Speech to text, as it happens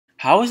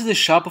How is the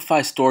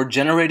Shopify store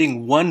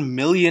generating $1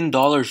 million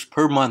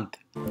per month?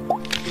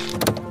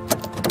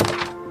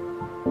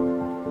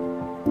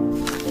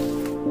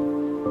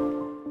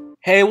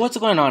 Hey, what's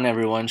going on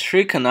everyone?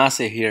 Shri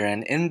Kanase here,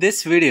 and in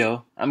this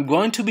video, I'm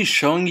going to be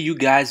showing you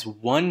guys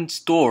one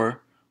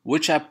store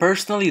which I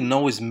personally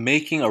know is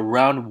making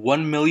around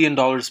 $1 million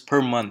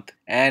per month.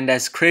 And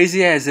as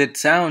crazy as it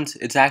sounds,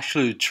 it's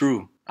actually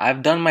true.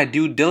 I've done my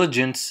due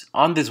diligence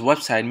on this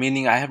website,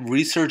 meaning I have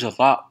researched a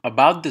lot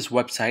about this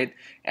website,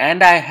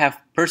 and I have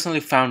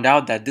personally found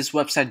out that this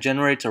website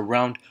generates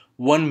around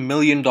 $1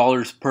 million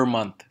per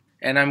month.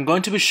 And I'm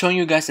going to be showing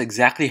you guys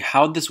exactly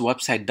how this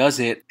website does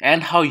it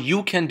and how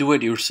you can do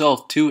it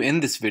yourself too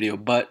in this video.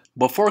 But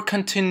before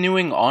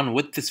continuing on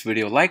with this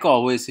video, like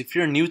always, if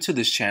you're new to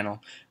this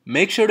channel,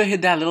 make sure to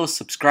hit that little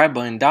subscribe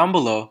button down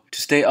below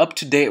to stay up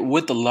to date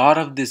with a lot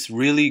of this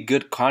really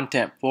good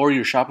content for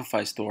your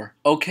Shopify store.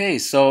 Okay,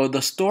 so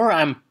the store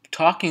I'm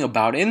talking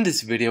about in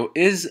this video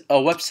is a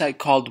website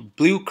called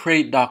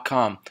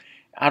bluecrate.com.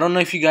 I don't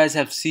know if you guys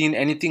have seen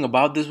anything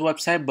about this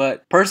website,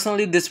 but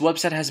personally this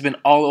website has been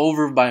all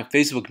over my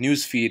Facebook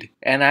newsfeed,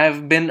 and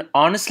I've been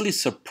honestly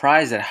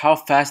surprised at how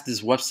fast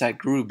this website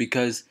grew,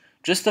 because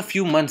just a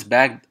few months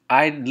back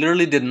I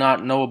literally did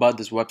not know about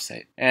this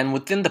website, and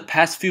within the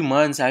past few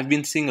months I've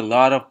been seeing a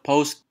lot of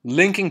posts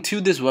linking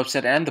to this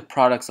website and the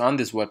products on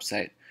this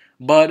website.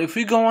 But if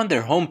we go on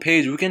their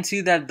homepage, we can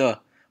see that the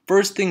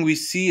first thing we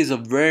see is a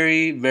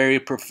very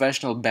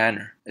professional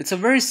banner. It's a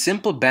very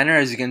simple banner,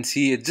 as you can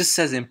see. It just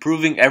says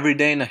improving every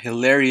day in a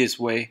hilarious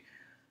way.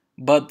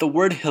 But the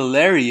word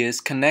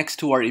hilarious connects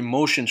to our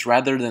emotions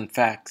rather than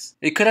facts.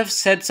 It could have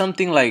said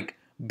something like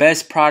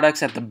best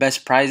products at the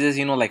best prices,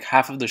 like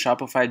half of the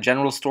Shopify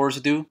general stores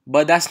do.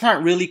 But that's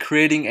not really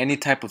creating any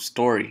type of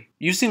story.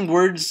 Using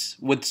words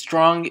with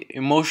strong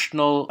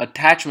emotional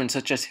attachments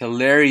such as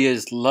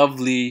hilarious,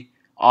 lovely,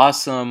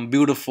 awesome,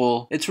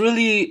 beautiful, it's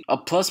really a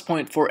plus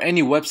point for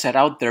any website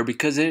out there,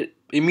 because it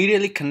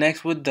immediately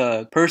connects with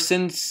the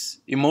person's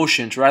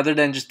emotions rather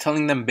than just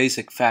telling them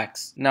basic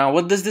facts. Now,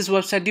 what does this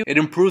website do? It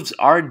improves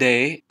our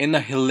day in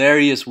a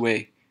hilarious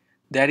way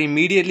that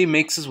immediately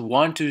makes us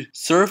want to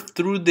surf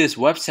through this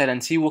website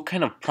and see what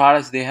kind of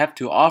products they have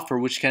to offer,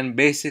 which can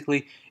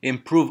basically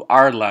improve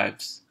our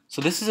lives.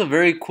 So this is a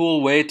very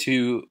cool way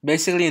to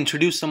basically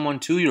introduce someone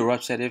to your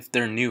website if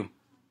they're new.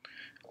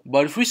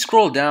 But if we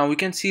scroll down, we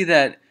can see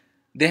that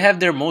they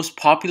have their most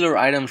popular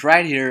items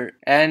right here,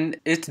 and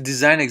it's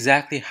designed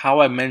exactly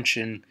how I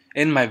mentioned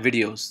in my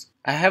videos.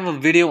 I have a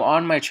video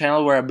on my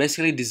channel where I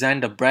basically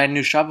designed a brand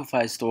new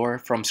Shopify store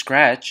from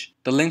scratch.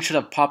 The link should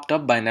have popped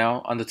up by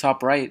now on the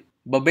top right.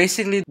 But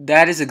basically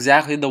that is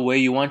exactly the way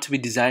you want to be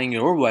designing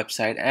your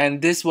website, and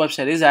this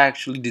website is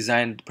actually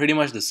designed pretty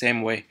much the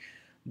same way.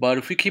 But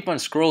if we keep on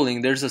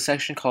scrolling, there's a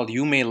section called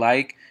You May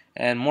Like,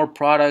 and more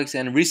products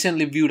and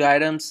recently viewed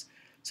items.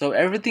 So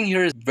everything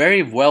here is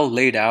very well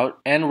laid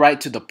out and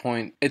right to the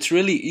point. It's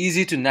really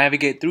easy to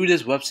navigate through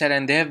this website,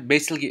 and they have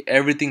basically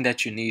everything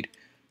that you need.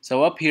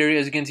 So up here,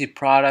 as you can see,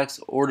 products,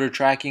 order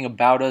tracking,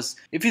 about us.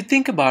 If you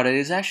think about it,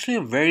 it's actually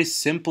a very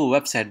simple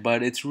website,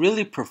 but it's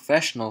really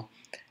professional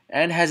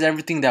and has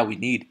everything that we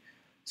need.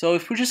 So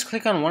if we just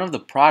click on one of the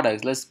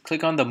products, let's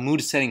click on the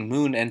mood setting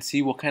moon and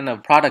see what kind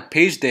of product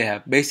page they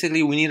have.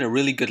 Basically, we need a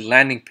really good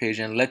landing page,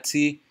 and let's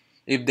see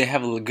if they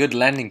have a good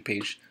landing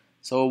page.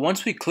 So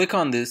once we click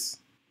on this,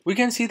 we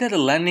can see that the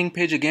landing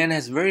page again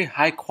has very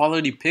high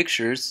quality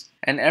pictures,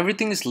 and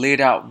everything is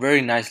laid out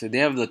very nicely. They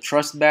have the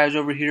trust badge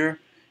over here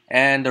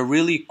and a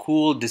really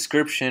cool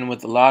description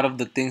with a lot of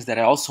the things that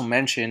I also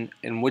mentioned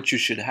in what you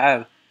should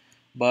have.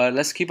 But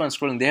let's keep on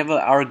scrolling. They have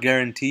our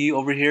guarantee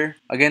over here.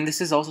 Again,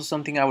 this is also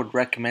something I would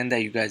recommend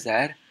that you guys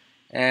add.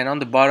 And on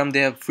the bottom,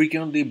 they have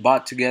frequently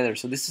bought together.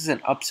 So this is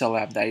an upsell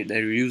app that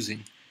they're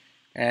using.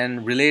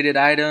 And related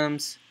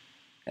items,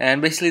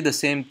 and basically the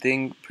same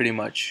thing pretty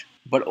much.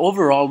 But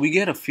overall, we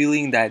get a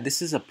feeling that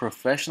this is a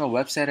professional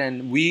website,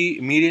 and we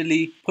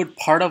immediately put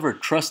part of our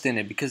trust in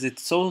it because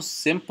it's so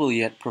simple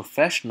yet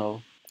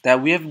professional that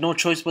we have no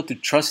choice but to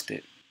trust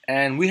it.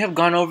 And we have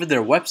gone over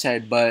their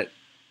website, but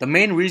the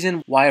main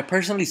reason why I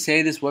personally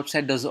say this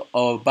website does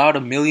about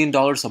 $1 million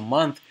a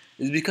month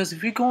is because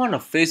if we go on a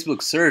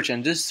Facebook search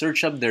and just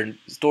search up their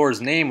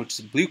store's name, which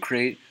is Blue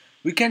Crate,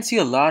 we can see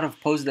a lot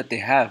of posts that they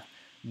have.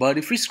 But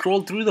if we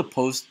scroll through the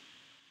posts,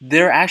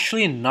 they're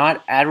actually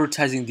not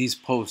advertising these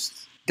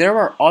posts. There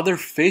are other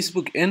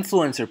Facebook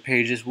influencer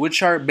pages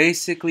which are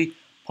basically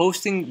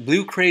posting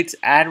Blue Crate's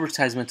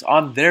advertisements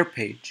on their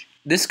page.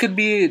 This could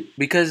be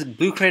because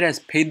Blue Crate has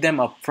paid them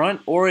upfront,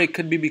 or it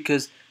could be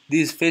because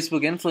these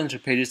Facebook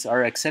influencer pages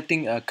are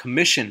accepting a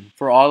commission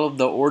for all of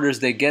the orders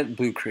they get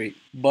Blue Crate.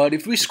 But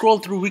if we scroll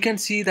through, we can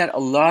see that a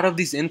lot of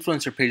these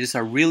influencer pages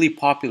are really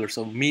popular.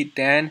 So Meet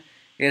Dan,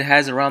 it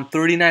has around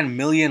 39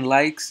 million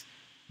likes.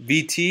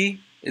 VT,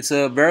 it's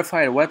a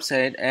verified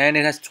website, and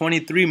it has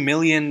 23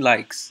 million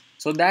likes.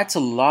 So that's a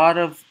lot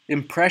of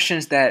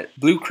impressions that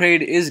Blue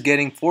Crate is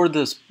getting for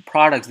the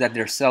products that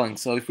they're selling.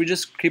 So if we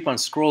just keep on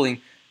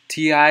scrolling,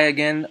 TI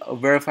again, a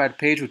verified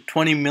page with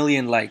 20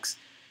 million likes.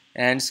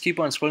 and just keep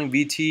on scrolling.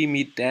 VT,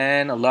 Meet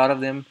Dan, a lot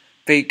of them.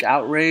 Fake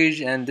Outrage,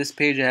 and this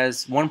page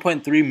has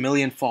 1.3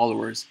 million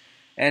followers.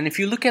 And if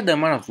you look at the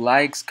amount of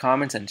likes,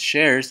 comments, and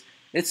shares,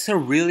 it's a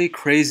really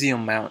crazy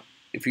amount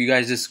if you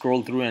guys just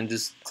scroll through and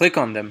just click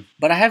on them.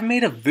 But I have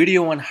made a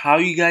video on how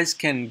you guys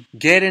can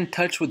get in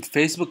touch with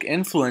Facebook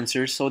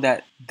influencers so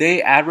that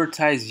they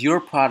advertise your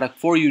product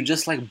for you,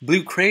 just like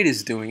Blue Crate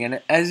is doing.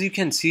 And as you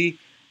can see,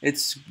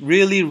 it's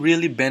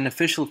really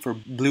beneficial for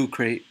Blue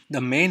Crate.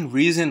 The main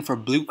reason for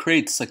Blue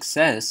Crate's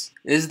success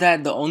is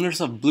that the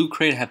owners of Blue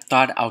Crate have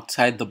thought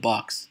outside the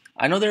box.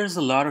 I know there's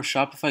a lot of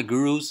Shopify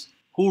gurus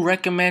who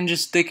recommend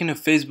just sticking to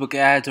Facebook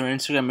ads or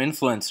Instagram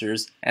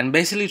influencers and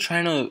basically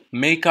trying to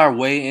make our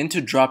way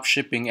into drop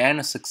shipping and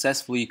a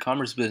successful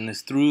e-commerce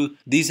business through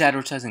these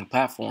advertising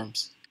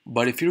platforms.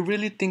 But if you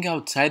really think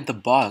outside the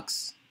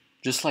box,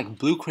 just like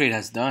Blue Crate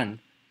has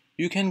done,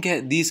 you can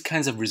get these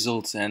kinds of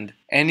results, and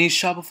any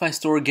Shopify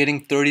store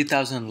getting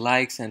 30,000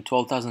 likes and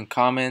 12,000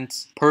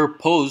 comments per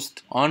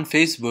post on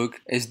Facebook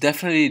is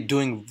definitely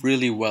doing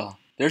really well.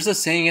 There's a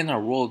saying in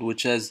our world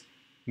which says,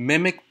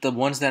 mimic the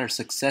ones that are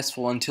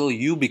successful until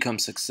you become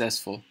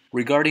successful.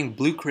 Regarding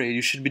Blue Crate,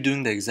 you should be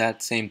doing the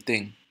exact same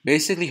thing.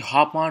 Basically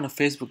hop on to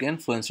Facebook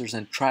influencers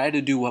and try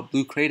to do what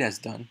Blue Crate has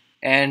done,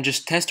 and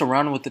just test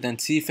around with it and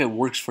see if it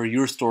works for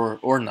your store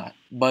or not.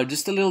 But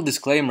just a little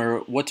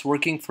disclaimer, what's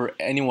working for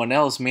anyone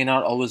else may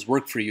not always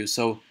work for you.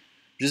 So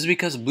just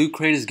because Blue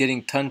Crate is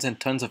getting tons and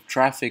tons of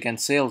traffic and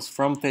sales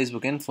from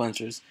Facebook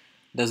influencers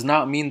does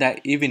not mean that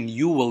even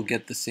you will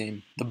get the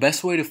same. The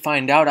best way to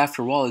find out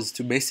after all is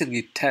to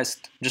basically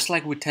test. Just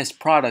like we test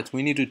products,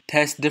 we need to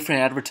test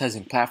different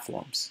advertising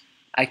platforms.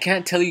 I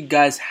can't tell you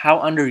guys how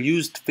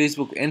underused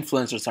Facebook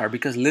influencers are,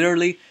 because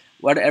literally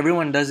what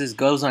everyone does is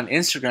goes on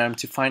Instagram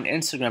to find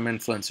Instagram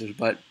influencers.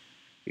 But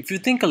if you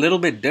think a little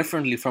bit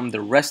differently from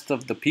the rest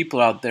of the people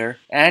out there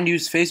and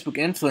use Facebook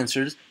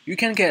influencers, you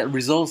can get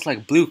results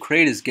like Blue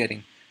Crate is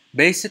getting.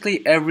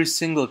 Basically every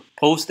single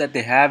post that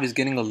they have is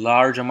getting a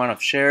large amount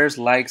of shares,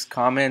 likes,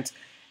 comments,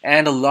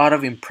 and a lot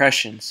of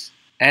impressions.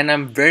 And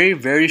I'm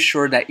very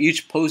sure that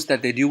each post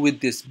that they do with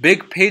these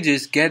big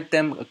pages get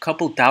them a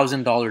couple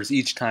 $1,000s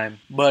each time.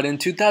 But in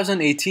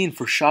 2018,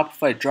 for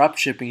Shopify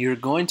dropshipping, you're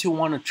going to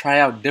want to try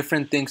out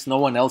different things no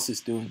one else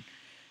is doing.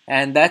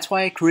 And that's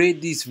why I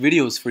create these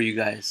videos for you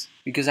guys,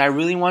 because I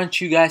really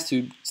want you guys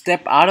to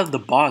step out of the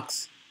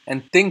box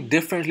and think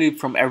differently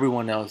from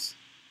everyone else.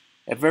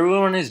 If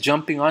everyone is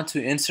jumping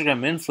onto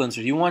Instagram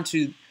influencers, you want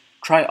to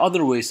try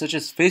other ways such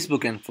as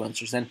Facebook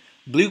influencers, and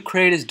Blue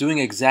Crate is doing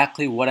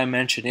exactly what I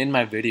mentioned in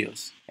my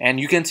videos. And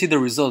you can see the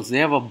results. They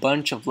have a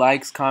bunch of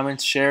likes,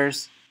 comments,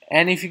 shares.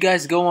 And if you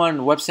guys go on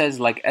websites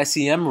like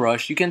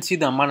SEMrush, you can see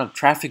the amount of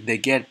traffic they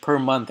get per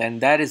month,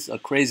 and that is a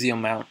crazy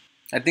amount.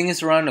 I think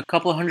it's around a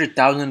couple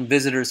 100,000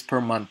 visitors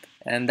per month,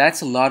 and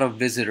that's a lot of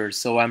visitors.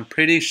 So I'm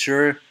pretty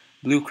sure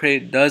Blue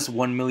Crate does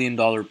 $1 million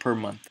per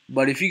month.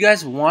 But if you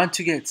guys want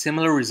to get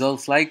similar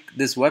results like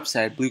this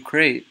website, Blue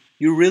Crate,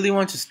 you really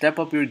want to step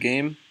up your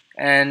game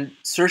and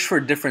search for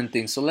different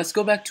things. So let's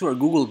go back to our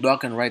Google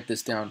Doc and write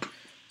this down.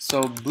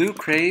 So Blue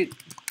Crate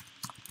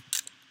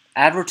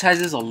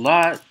advertises a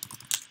lot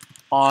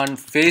on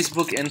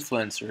Facebook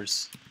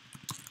influencers.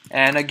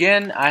 And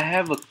again, I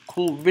have a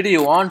cool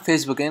video on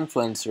Facebook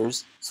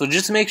influencers. So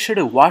just make sure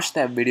to watch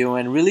that video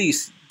and really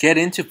get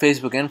into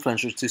Facebook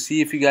influencers to see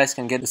if you guys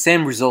can get the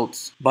same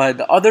results. But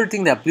the other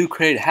thing that Blue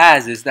Crate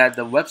has is that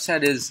the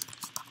website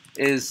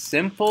is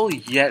simple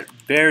yet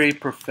very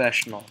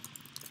professional.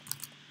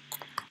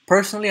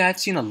 Personally, I've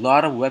seen a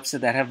lot of websites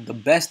that have the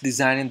best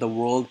design in the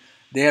world.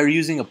 They are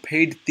using a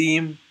paid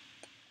theme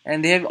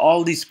and they have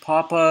all these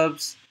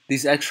pop-ups,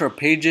 these extra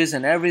pages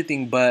and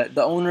everything, but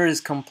the owner is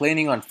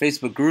complaining on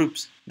Facebook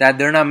groups that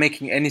they're not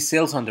making any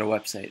sales on their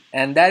website.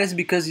 And that is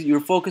because you're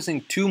focusing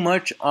too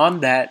much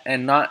on that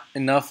and not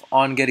enough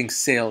on getting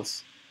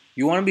sales.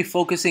 You want to be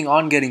focusing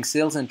on getting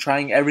sales and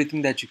trying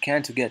everything that you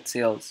can to get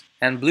sales.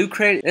 And Blue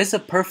Crate is a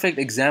perfect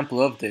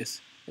example of this.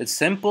 It's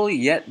simple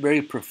yet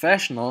very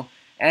professional,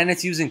 and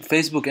it's using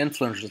Facebook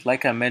influencers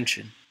like I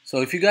mentioned.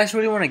 So if you guys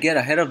really want to get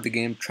ahead of the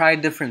game, try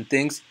different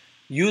things,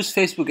 use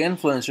Facebook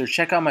influencers,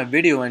 check out my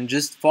video and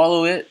just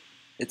follow it.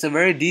 It's a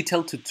very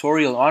detailed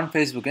tutorial on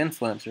Facebook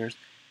influencers,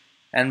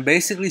 and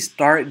basically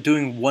start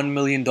doing $1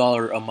 million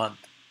a month.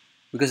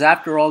 Because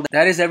after all,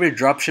 that is every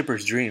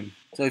dropshipper's dream.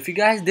 So if you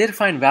guys did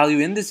find value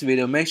in this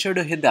video, make sure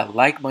to hit that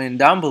like button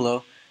down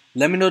below.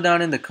 Let me know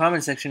down in the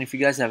comment section if you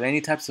guys have any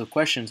types of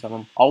questions.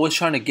 I'm always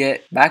trying to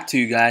get back to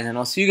you guys, and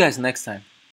I'll see you guys next time.